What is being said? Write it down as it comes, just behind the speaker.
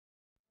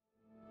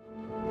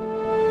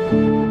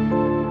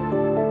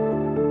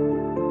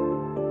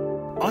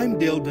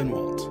Dale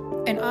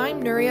Denwalt. And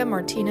I'm Nuria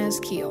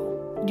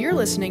Martinez-Keel. You're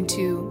listening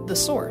to The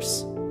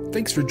Source.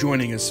 Thanks for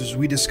joining us as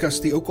we discuss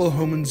the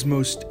Oklahoman's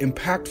most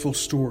impactful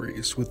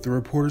stories with the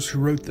reporters who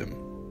wrote them.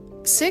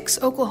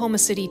 6 Oklahoma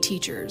City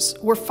teachers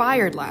were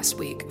fired last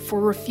week for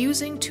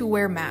refusing to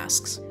wear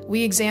masks.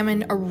 We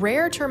examine a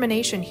rare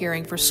termination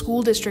hearing for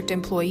school district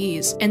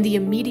employees and the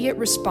immediate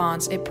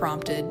response it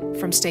prompted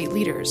from state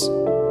leaders.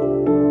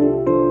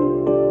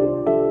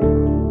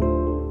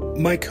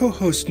 My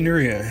co-host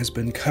Nuria has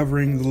been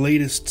covering the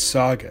latest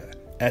saga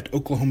at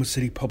Oklahoma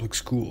City Public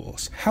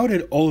Schools. How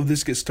did all of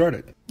this get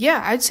started?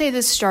 Yeah, I'd say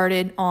this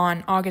started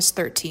on August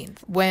 13th,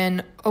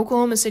 when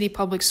Oklahoma City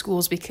Public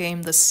Schools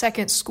became the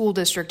second school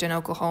district in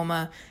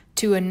Oklahoma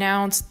to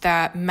announce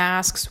that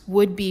masks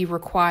would be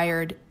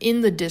required in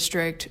the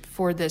district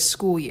for this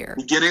school year.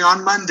 Beginning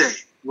on Monday,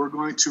 we're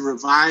going to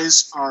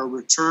revise our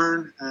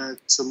return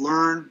to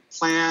learn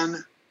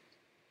plan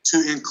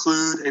to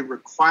include a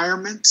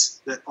requirement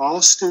that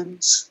all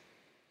students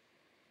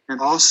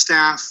and all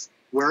staff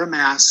wear a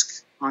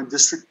mask on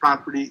district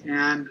property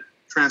and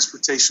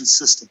transportation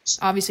systems.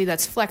 Obviously,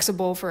 that's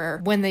flexible for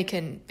when they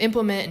can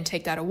implement and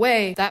take that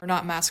away. That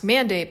not mask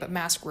mandate, but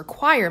mask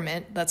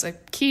requirement. That's a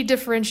key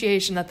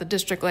differentiation that the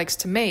district likes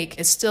to make,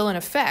 is still in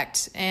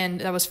effect.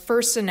 And that was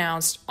first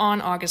announced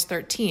on August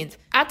 13th.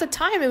 At the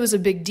time, it was a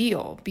big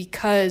deal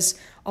because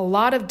a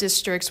lot of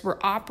districts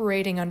were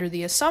operating under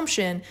the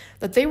assumption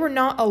that they were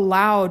not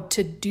allowed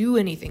to do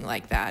anything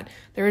like that.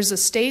 There is a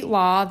state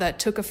law that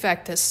took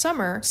effect this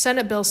summer,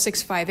 Senate Bill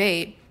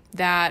 658,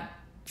 that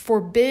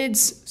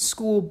forbids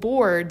school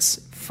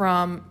boards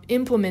from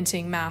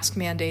implementing mask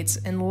mandates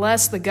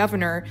unless the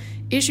governor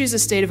issues a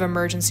state of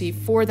emergency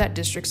for that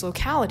district's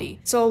locality.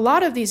 So a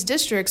lot of these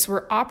districts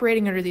were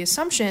operating under the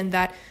assumption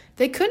that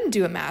they couldn't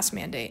do a mask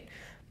mandate.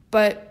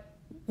 But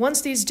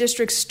once these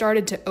districts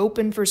started to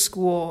open for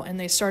school and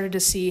they started to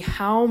see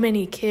how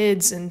many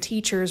kids and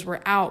teachers were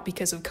out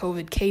because of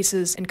COVID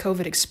cases and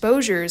COVID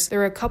exposures, there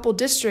were a couple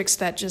districts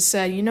that just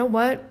said, you know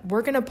what,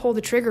 we're going to pull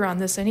the trigger on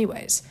this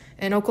anyways.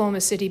 And Oklahoma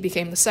City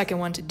became the second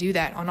one to do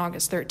that on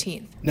August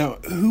 13th. Now,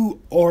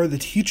 who are the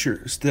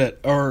teachers that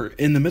are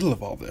in the middle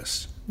of all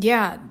this?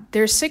 Yeah,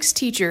 there's 6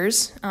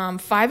 teachers.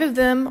 5 of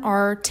them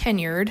are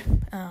tenured.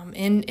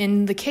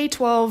 In the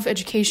K-12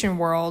 education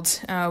world,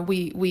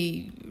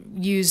 we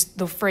use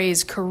the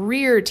phrase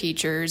career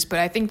teachers, but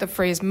I think the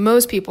phrase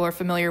most people are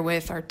familiar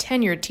with are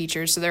tenured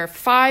teachers. So there are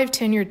 5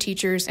 tenured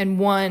teachers and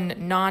 1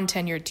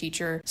 non-tenured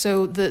teacher.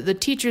 So the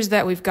teachers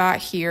that we've got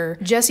here,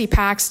 Jesse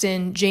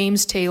Paxton,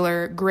 James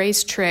Taylor,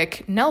 Grace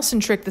Trick,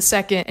 Nelson Trick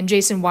II, and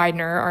Jason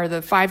Widener are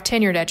the 5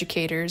 tenured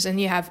educators. And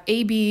you have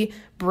A.B.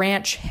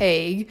 Branch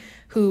Haig,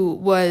 who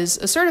was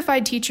a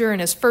certified teacher in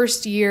his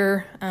first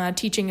year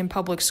teaching in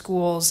public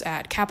schools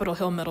at Capitol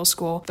Hill Middle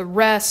School. The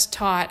rest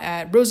taught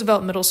at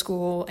Roosevelt Middle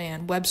School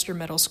and Webster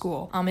Middle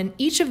School. And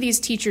each of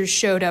these teachers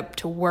showed up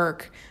to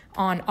work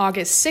on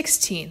August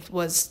 16th,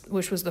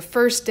 which was the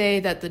first day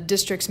that the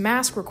district's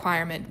mask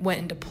requirement went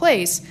into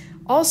place.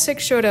 All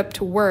 6 showed up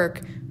to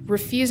work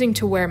refusing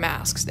to wear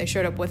masks. They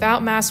showed up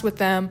without masks with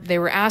them. They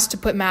were asked to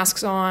put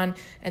masks on,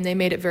 and they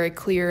made it very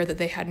clear that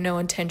they had no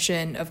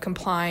intention of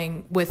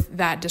complying with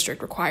that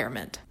district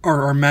requirement.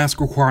 Are mask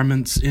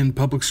requirements in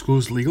public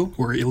schools legal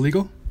or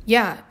illegal?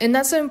 Yeah, and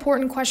that's an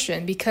important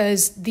question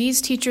because these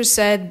teachers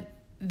said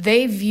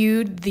they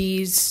viewed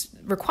these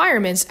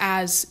requirements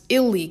as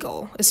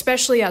illegal,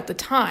 especially at the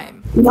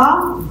time.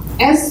 Law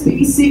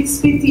SB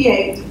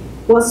 658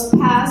 was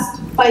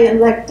passed by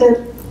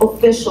elected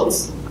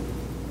officials.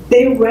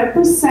 They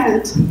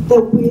represent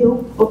the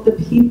will of the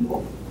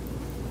people.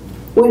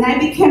 When I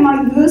became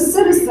a U.S.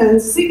 citizen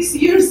 6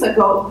 years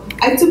ago,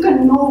 I took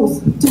an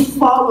oath to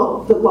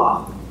follow the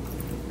law.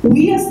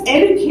 We as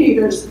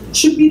educators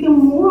should be the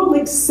moral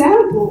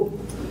example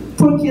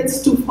for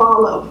kids to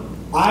follow.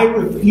 I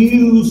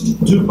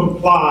refused to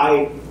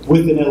comply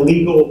with an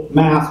illegal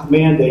mask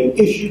mandate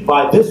issued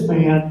by this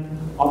man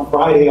on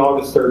Friday,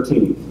 August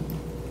 13th.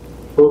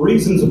 For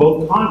reasons of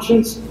both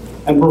conscience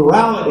and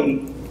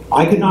morality,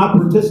 I could not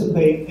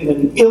participate in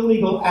an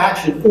illegal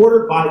action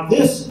ordered by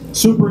this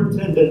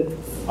superintendent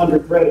under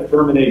threat of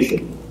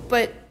termination.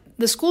 But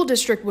the school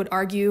district would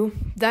argue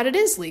that it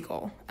is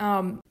legal.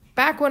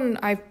 Back when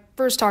I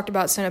first talked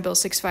about Senate Bill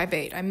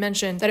 658, I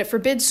mentioned that it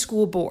forbids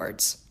school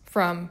boards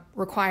from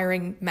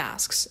requiring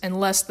masks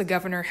unless the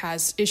governor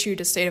has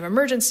issued a state of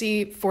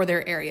emergency for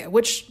their area,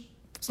 which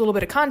is a little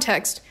bit of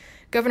context.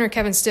 Governor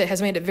Kevin Stitt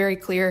has made it very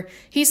clear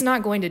he's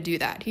not going to do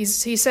that. He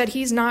said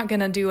he's not going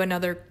to do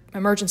another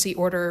emergency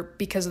order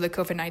because of the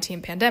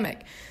COVID-19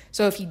 pandemic.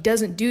 So if he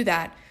doesn't do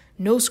that,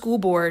 no school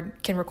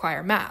board can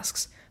require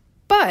masks.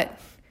 But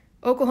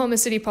Oklahoma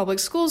City Public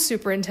Schools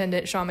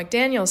Superintendent Sean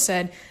McDaniel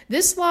said,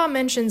 this law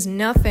mentions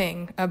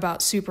nothing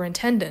about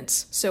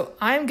superintendents, so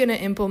I'm going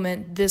to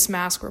implement this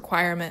mask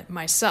requirement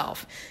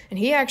myself. And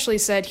he actually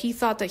said he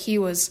thought that he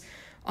was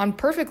on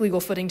perfect legal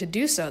footing to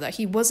do so, that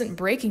he wasn't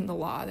breaking the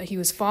law, that he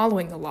was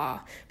following the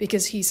law,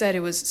 because he said it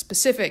was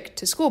specific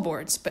to school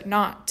boards, but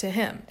not to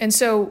him. And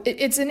so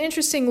it's an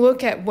interesting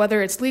look at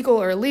whether it's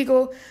legal or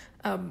illegal.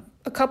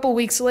 A couple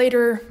weeks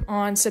later,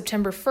 on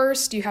September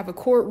 1st, you have a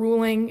court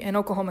ruling in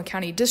Oklahoma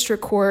County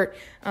District Court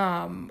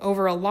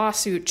over a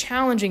lawsuit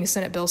challenging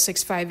Senate Bill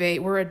 658,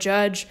 where a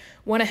judge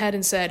went ahead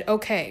and said,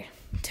 okay,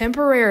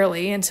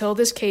 temporarily, until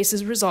this case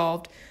is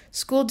resolved,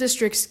 school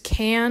districts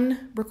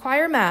can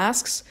require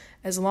masks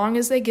as long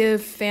as they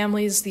give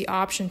families the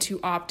option to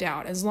opt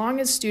out, as long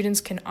as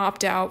students can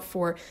opt out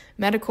for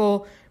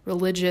medical,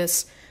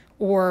 religious,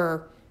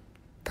 or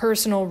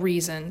personal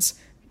reasons,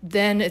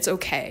 then it's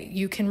okay.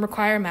 You can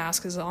require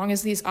masks as long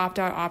as these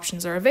opt-out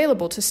options are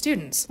available to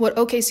students. What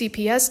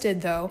OKCPS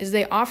did, though, is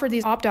they offered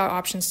these opt-out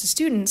options to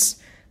students,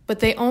 but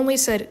they only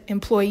said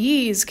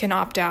employees can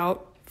opt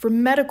out for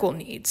medical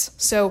needs.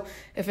 So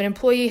if an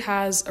employee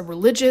has a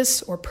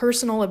religious or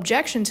personal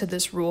objection to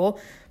this rule,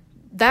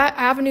 that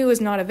avenue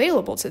is not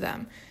available to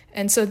them.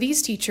 And so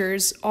these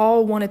teachers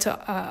all wanted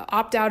to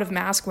opt out of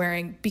mask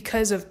wearing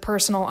because of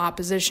personal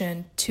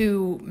opposition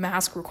to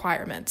mask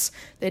requirements.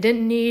 They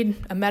didn't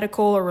need a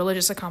medical or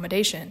religious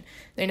accommodation.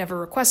 They never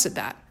requested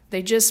that.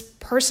 They just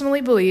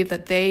personally believed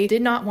that they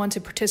did not want to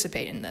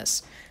participate in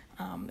this.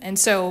 And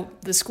so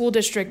the school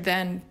district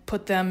then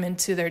put them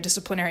into their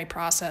disciplinary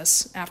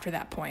process after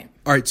that point.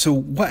 All right, so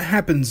what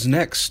happens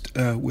next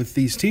with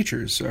these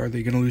teachers? Are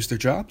they going to lose their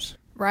jobs?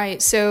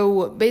 Right.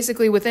 So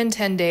basically within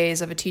 10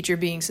 days of a teacher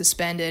being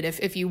suspended,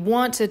 if you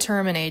want to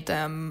terminate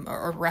them,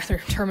 or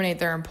rather terminate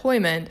their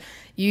employment,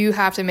 you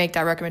have to make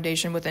that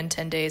recommendation within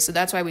 10 days. So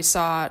that's why we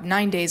saw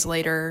 9 days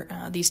later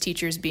these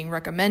teachers being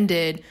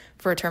recommended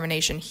for a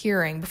termination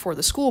hearing before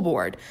the school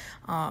board.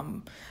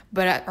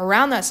 But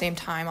around that same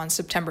time, on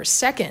September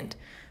 2nd,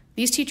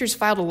 these teachers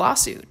filed a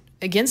lawsuit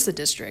against the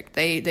district.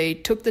 They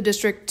took the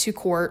district to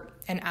court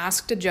and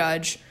asked a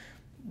judge,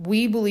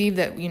 we believe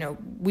that,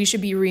 we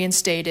should be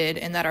reinstated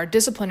and that our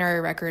disciplinary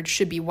record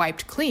should be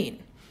wiped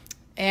clean.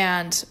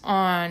 And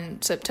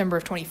on September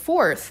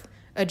 24th,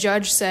 a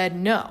judge said,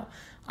 no,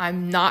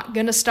 I'm not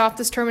going to stop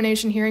this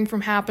termination hearing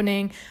from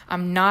happening.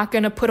 I'm not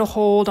going to put a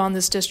hold on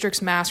this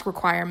district's mask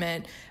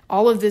requirement.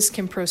 All of this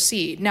can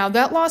proceed. Now,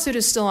 that lawsuit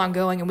is still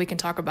ongoing, and we can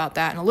talk about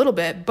that in a little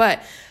bit.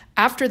 But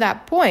after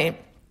that point,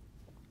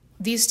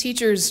 these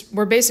teachers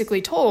were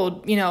basically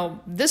told,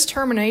 this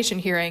termination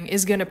hearing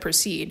is going to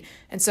proceed.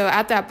 And so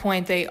at that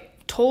point, they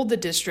told the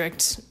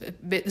district,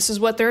 this is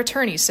what their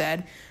attorney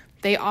said,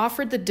 they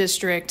offered the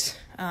district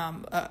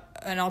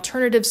an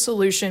alternative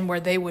solution where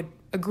they would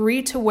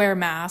agree to wear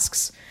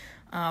masks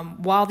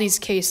while these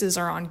cases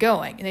are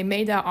ongoing. And they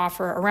made that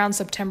offer around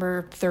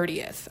September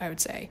 30th, I would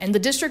say. And the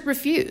district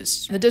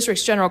refused. The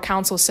district's general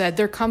counsel said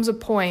there comes a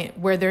point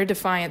where their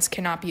defiance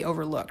cannot be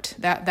overlooked.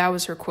 That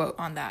was her quote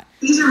on that.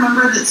 Please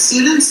remember that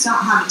students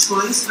don't have a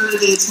choice whether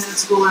they attend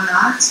school or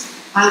not.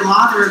 By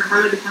law, they're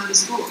required to come to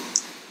school.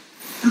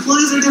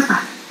 Employees are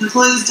different.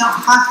 Employees don't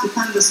have to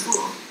come to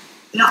school.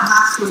 They don't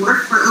have to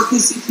work for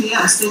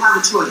OKCPS. They have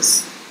a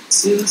choice.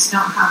 Students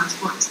don't have a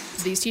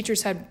choice. These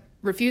teachers had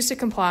refused to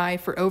comply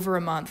for over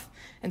a month.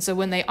 And so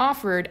when they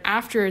offered,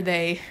 after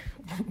they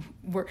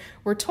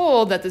were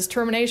told that this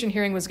termination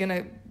hearing was going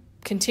to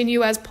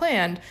continue as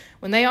planned,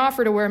 when they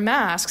offer to wear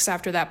masks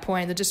after that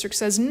point, the district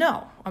says,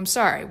 no, I'm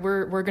sorry,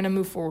 we're going to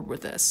move forward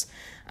with this.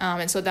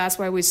 And so that's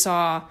why we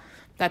saw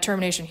that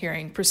termination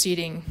hearing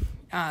proceeding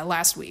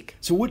last week.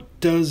 So what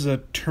does a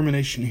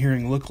termination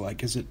hearing look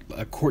like? Is it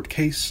a court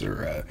case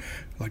or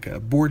like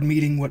a board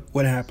meeting?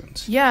 What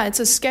happens? Yeah,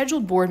 it's a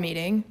scheduled board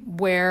meeting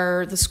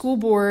where the school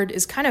board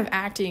is kind of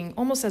acting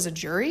almost as a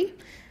jury,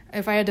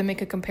 if I had to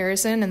make a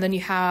comparison. And then you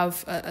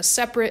have a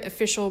separate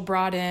official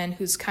brought in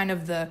who's kind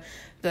of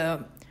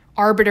the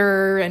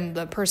arbiter and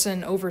the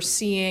person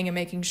overseeing and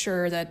making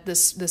sure that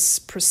this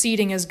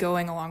proceeding is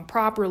going along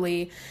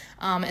properly.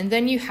 And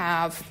then you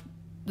have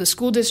the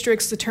school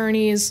district's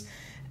attorneys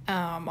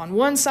on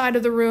one side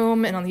of the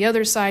room, and on the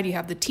other side you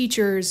have the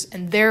teachers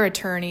and their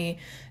attorney,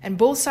 and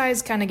both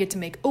sides kind of get to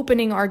make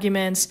opening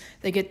arguments.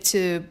 They get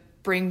to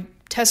bring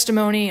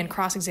testimony and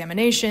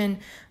cross-examination,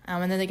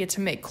 and then they get to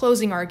make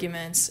closing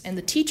arguments, and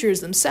the teachers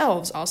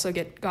themselves also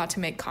got to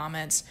make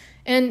comments.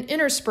 And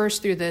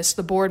interspersed through this,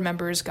 the board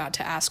members got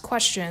to ask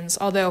questions,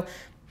 although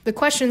the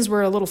questions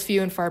were a little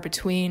few and far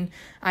between.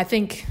 I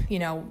think,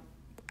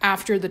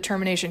 after the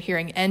termination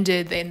hearing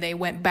ended, then they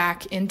went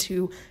back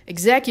into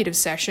executive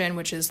session,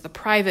 which is the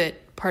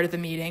private part of the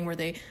meeting where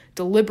they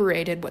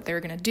deliberated what they were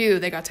going to do.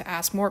 They got to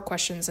ask more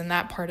questions in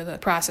that part of the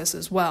process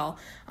as well.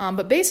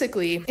 But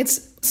basically,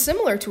 it's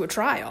similar to a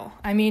trial.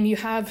 I mean, you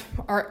have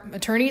our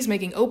attorneys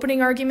making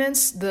opening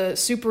arguments. The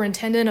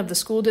superintendent of the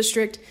school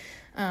district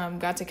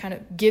got to kind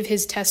of give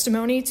his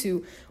testimony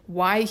to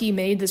why he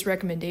made this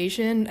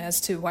recommendation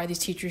as to why these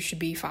teachers should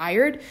be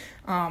fired.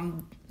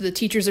 The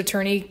teacher's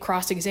attorney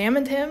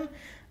cross-examined him,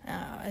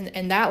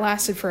 and that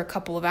lasted for a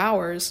couple of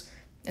hours.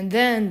 And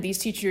then these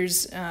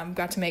teachers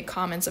got to make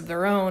comments of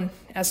their own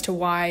as to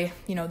why,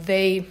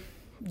 they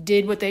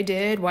did what they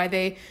did, why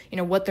they,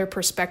 what their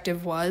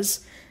perspective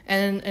was.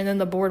 And then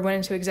the board went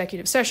into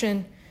executive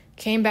session,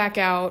 came back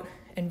out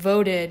and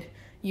voted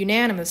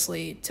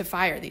unanimously to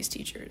fire these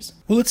teachers.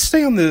 Well, let's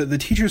stay on the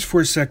teachers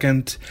for a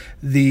second.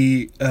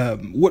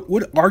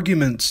 What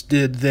arguments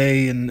did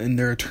they and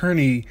their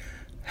attorney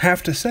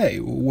have to say?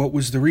 What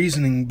was the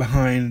reasoning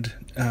behind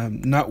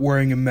not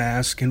wearing a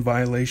mask in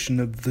violation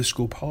of the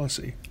school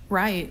policy?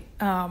 Right.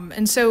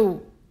 And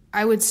so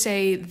I would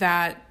say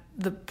that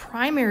the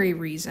primary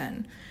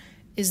reason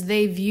is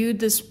they viewed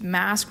this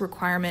mask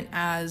requirement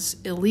as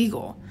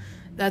illegal.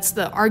 That's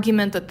the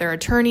argument that their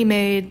attorney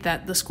made,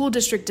 that the school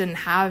district didn't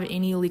have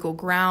any legal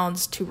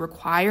grounds to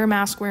require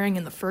mask wearing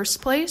in the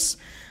first place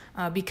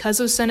because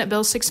of Senate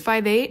Bill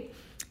 658,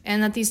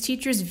 and that these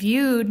teachers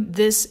viewed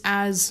this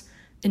as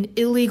an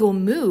illegal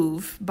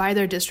move by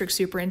their district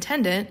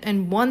superintendent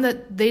and one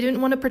that they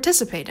didn't want to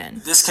participate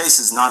in. This case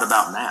is not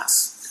about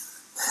masks.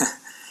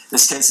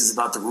 This case is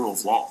about the rule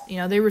of law.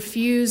 They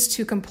refused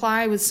to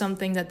comply with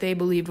something that they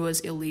believed was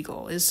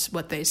illegal, is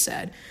what they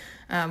said.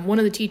 One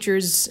of the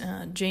teachers,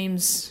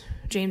 James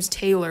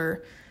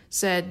Taylor,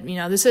 said,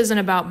 this isn't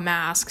about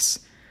masks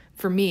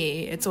for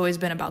me. It's always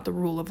been about the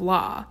rule of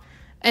law.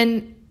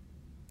 And,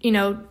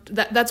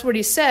 that's what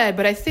he said.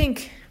 But I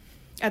think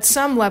at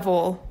some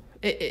level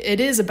it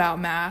is about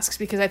masks,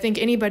 because I think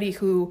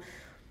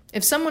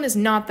if someone is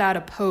not that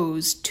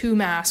opposed to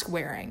mask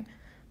wearing,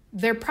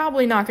 they're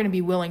probably not going to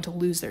be willing to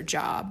lose their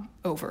job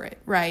over it,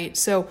 right?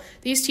 So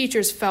these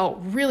teachers felt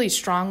really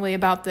strongly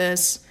about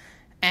this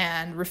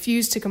and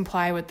refused to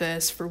comply with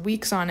this for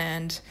weeks on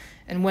end.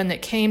 And when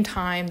it came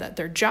time that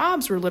their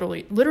jobs were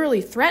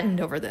literally threatened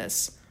over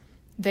this,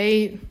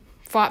 they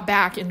fought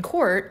back in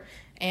court,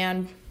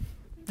 and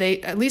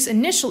they, at least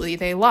initially,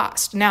 they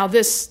lost. Now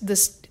this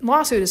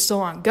lawsuit is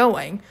still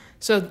ongoing,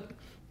 so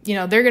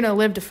they're going to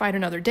live to fight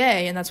another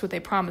day, and that's what they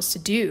promised to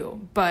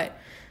do. But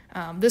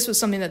this was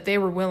something that they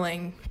were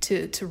willing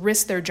to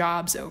risk their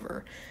jobs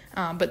over.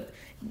 But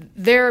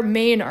their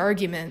main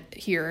argument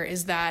here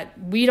is that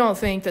we don't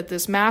think that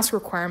this mask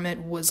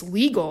requirement was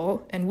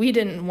legal, and we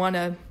didn't want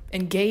to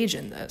engage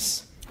in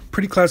this.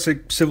 Pretty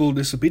classic civil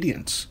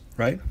disobedience,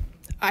 right?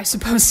 I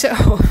suppose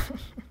so.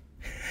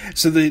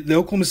 So the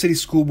Oklahoma City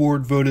School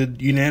Board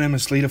voted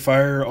unanimously to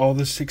fire all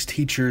the 6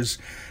 teachers.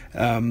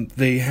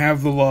 They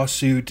have the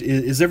lawsuit.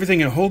 Is everything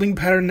in a holding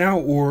pattern now,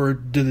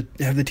 or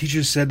have the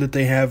teachers said that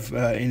they have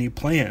any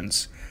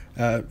plans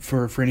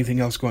for anything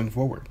else going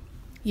forward?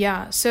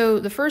 Yeah, so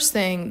the first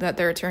thing that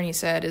their attorney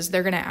said is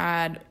they're going to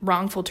add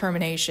wrongful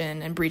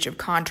termination and breach of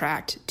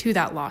contract to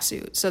that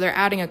lawsuit. So they're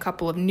adding a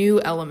couple of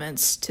new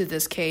elements to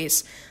this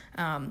case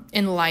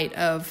in light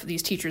of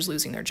these teachers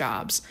losing their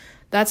jobs.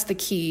 That's the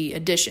key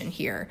addition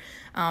here.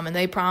 And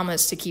they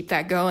promise to keep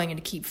that going and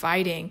to keep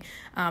fighting.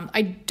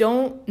 I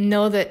don't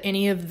know that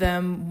any of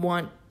them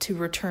want to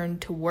return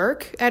to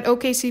work at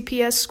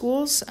OKCPS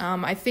schools.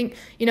 I think,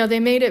 they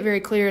made it very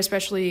clear,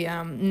 especially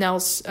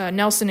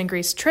Nelson and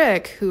Grace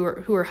Trick, who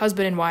are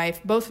husband and wife.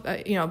 Both,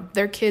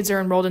 their kids are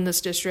enrolled in this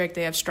district.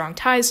 They have strong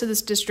ties to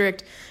this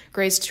district.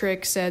 Grace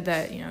Trick said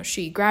that,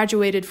 she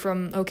graduated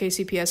from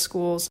OKCPS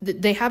schools.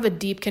 They have a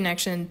deep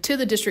connection to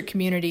the district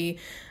community.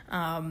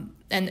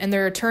 And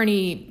their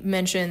attorney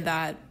mentioned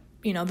that,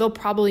 they'll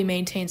probably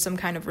maintain some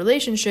kind of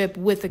relationship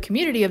with the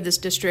community of this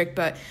district.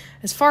 But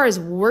as far as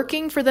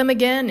working for them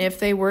again, if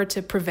they were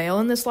to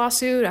prevail in this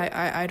lawsuit,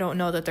 I don't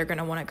know that they're going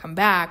to want to come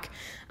back.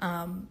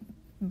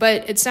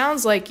 But it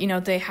sounds like,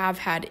 they have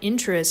had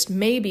interest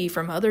maybe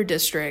from other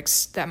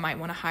districts that might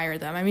want to hire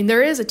them. I mean,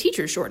 there is a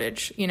teacher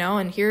shortage,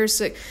 and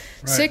here's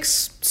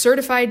six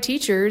certified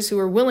teachers who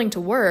are willing to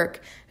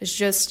work. It's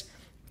just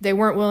they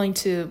weren't willing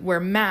to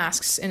wear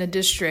masks in a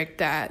district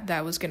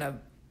that was going to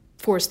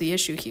force the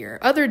issue here.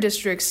 Other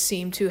districts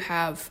seem to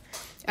have...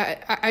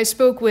 I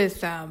spoke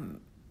with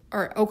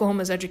our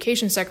Oklahoma's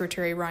education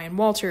secretary, Ryan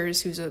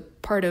Walters, who's a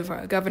part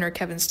of Governor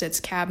Kevin Stitt's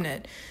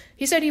cabinet.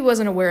 He said he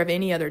wasn't aware of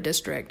any other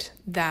district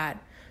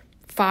that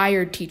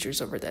fired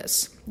teachers over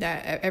this,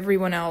 that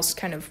everyone else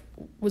kind of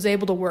was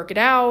able to work it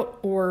out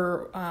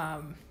or,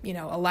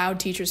 allowed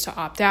teachers to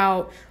opt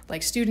out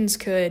like students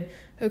could.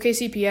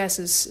 OKCPS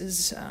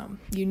is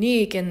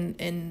unique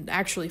in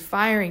actually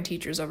firing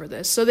teachers over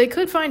this. So they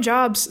could find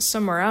jobs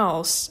somewhere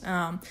else,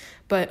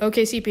 but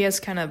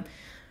OKCPS kind of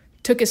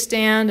took a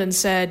stand and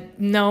said,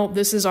 no,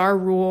 this is our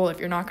rule. If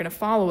you're not going to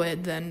follow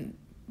it, then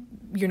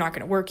you're not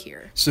going to work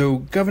here. So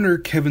Governor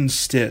Kevin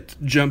Stitt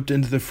jumped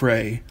into the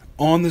fray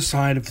on the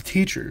side of the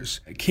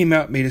teachers. Came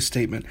out, made a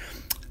statement.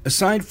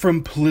 Aside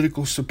from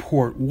political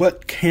support,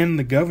 what can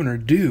the governor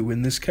do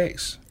in this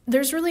case?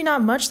 There's really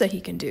not much that he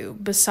can do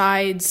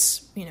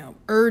besides,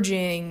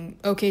 urging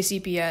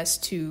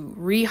OKCPS to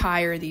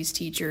rehire these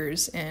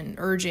teachers and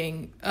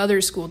urging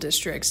other school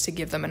districts to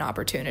give them an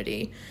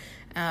opportunity.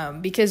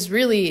 Because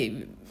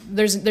really,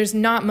 there's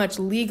not much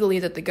legally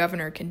that the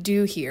governor can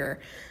do here.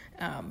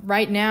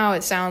 Right now,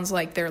 it sounds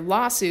like their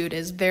lawsuit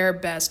is their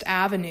best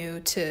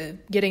avenue to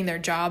getting their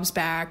jobs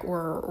back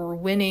or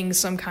winning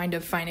some kind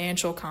of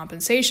financial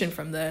compensation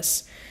from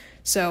this.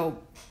 So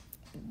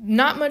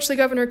not much the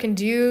governor can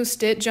do.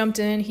 Stitt jumped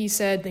in. He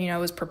said, it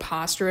was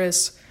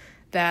preposterous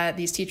that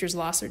these teachers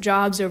lost their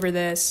jobs over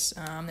this.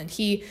 And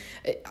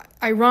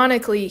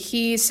ironically,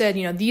 he said,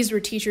 these were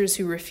teachers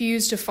who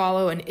refused to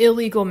follow an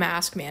illegal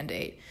mask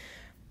mandate.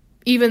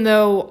 Even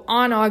though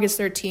on August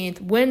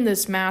 13th, when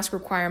this mask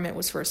requirement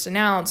was first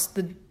announced,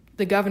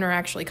 the governor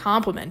actually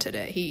complimented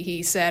it.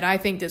 He said, I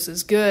think this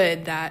is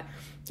good that,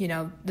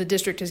 the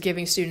district is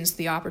giving students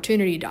the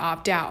opportunity to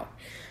opt out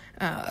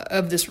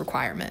of this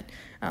requirement.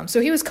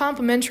 So he was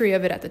complimentary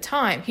of it at the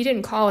time. He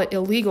didn't call it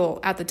illegal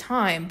at the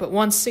time, but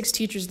once 6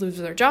 teachers lose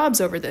their jobs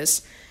over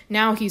this,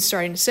 now he's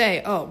starting to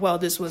say, oh, well,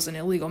 this was an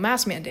illegal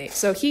mask mandate.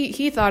 So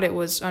he thought it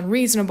was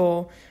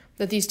unreasonable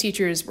that these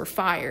teachers were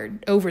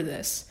fired over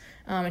this.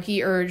 And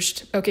he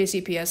urged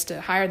OKCPS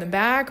to hire them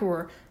back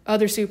or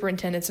other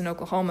superintendents in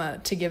Oklahoma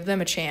to give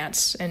them a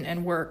chance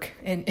and work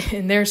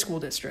in their school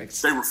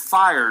districts. They were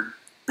fired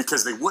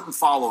because they wouldn't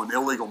follow an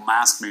illegal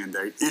mask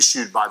mandate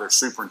issued by their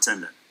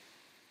superintendent.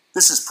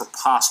 This is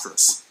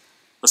preposterous,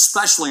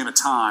 especially in a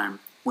time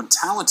when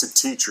talented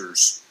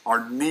teachers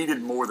are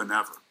needed more than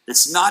ever.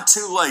 It's not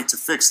too late to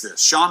fix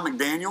this. Sean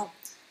McDaniel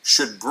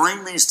should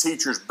bring these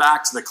teachers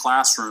back to the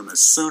classroom as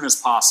soon as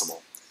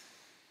possible.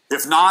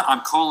 If not,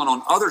 I'm calling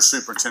on other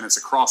superintendents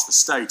across the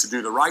state to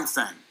do the right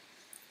thing.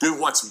 Do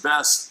what's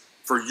best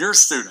for your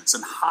students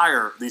and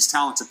hire these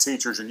talented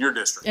teachers in your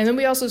district. And then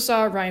we also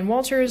saw Ryan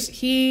Walters.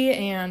 He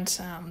and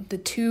the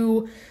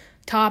 2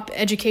 top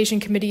education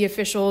committee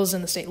officials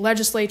in the state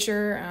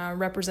legislature,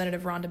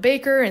 Representative Rhonda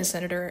Baker and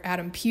Senator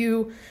Adam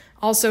Pugh,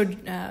 also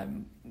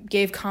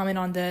gave comment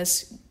on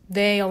this.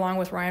 They, along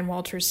with Ryan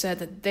Walters, said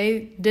that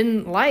they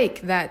didn't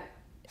like that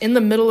in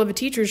the middle of a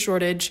teacher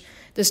shortage,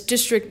 this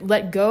district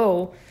let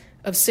go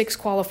of 6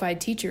 qualified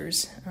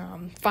teachers,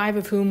 5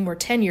 of whom were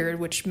tenured,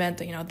 which meant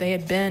that, they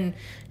had been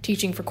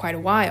teaching for quite a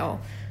while.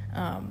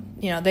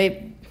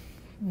 They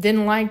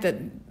didn't like that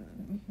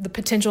the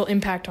potential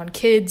impact on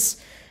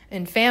kids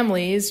and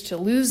families to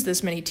lose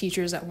this many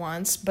teachers at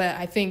once. But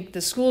I think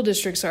the school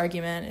district's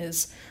argument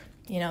is,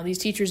 these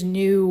teachers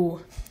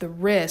knew the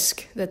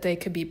risk that they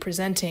could be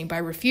presenting by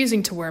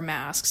refusing to wear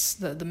masks,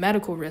 the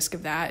medical risk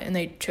of that, and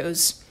they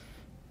chose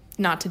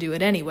not to do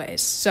it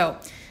anyways. So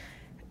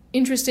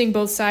interesting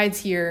both sides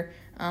here.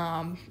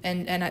 And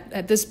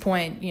at this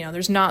point,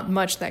 there's not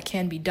much that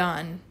can be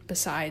done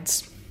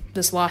besides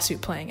this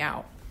lawsuit playing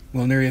out.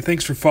 Well, Nuria,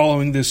 thanks for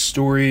following this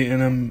story,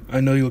 and I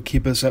know you'll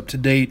keep us up to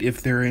date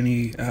if there are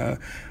any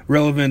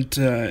relevant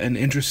and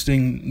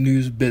interesting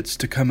news bits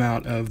to come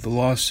out of the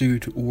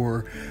lawsuit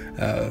or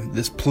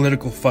this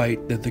political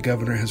fight that the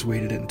governor has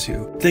waded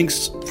into.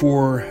 Thanks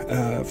for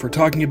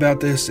talking about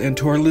this, and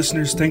to our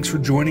listeners, thanks for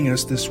joining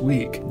us this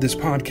week. This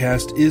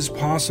podcast is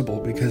possible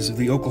because of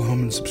the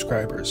Oklahoman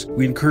subscribers.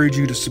 We encourage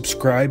you to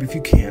subscribe if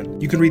you can.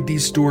 You can read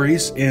these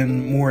stories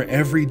and more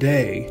every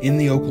day in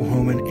the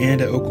Oklahoman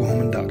and at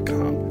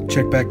oklahoman.com.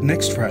 Check back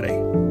next Friday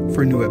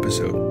for a new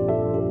episode.